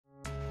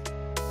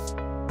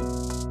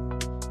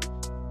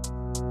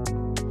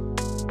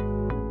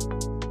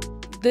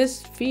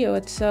This field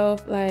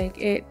itself, like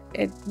it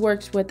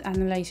works with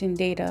analyzing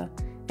data,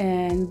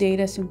 and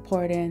data is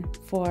important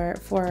for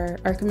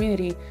our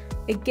community.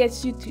 It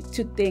gets you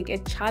to think,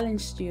 it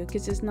challenged you,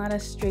 because it's not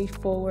as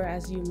straightforward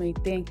as you may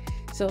think.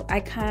 So I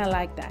kind of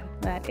like that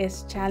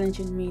it's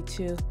challenging me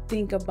to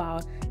think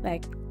about,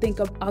 think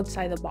of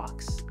outside the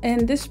box.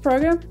 In this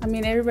program, I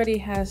mean, everybody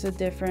has a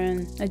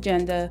different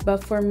agenda,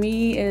 but for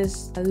me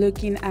is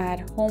looking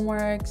at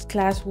homeworks,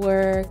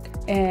 classwork,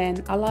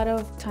 and a lot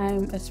of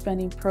time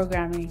spending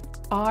programming.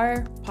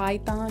 R,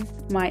 Python,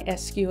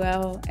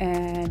 MySQL,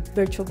 and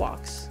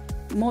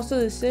VirtualBox. Most of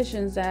the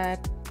decisions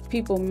that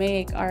people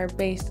make are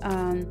based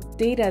on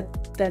data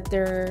that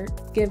they're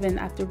given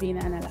after being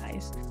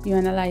analyzed. You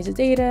analyze the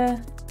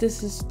data,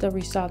 this is the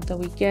result that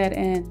we get,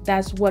 and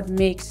that's what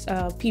makes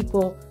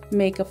people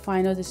make a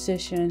final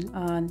decision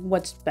on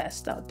what's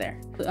best out there.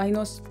 I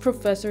know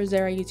professors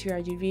there at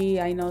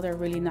UTRGV, I know they're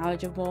really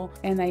knowledgeable,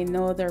 and I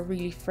know they're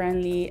really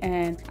friendly,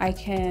 and I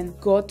can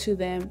go to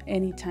them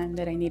anytime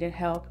that I needed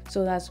help.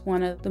 So that's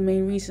one of the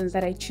main reasons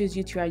that I choose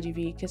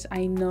UTRGV, because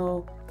I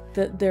know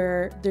that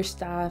their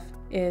staff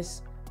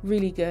is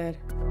really good.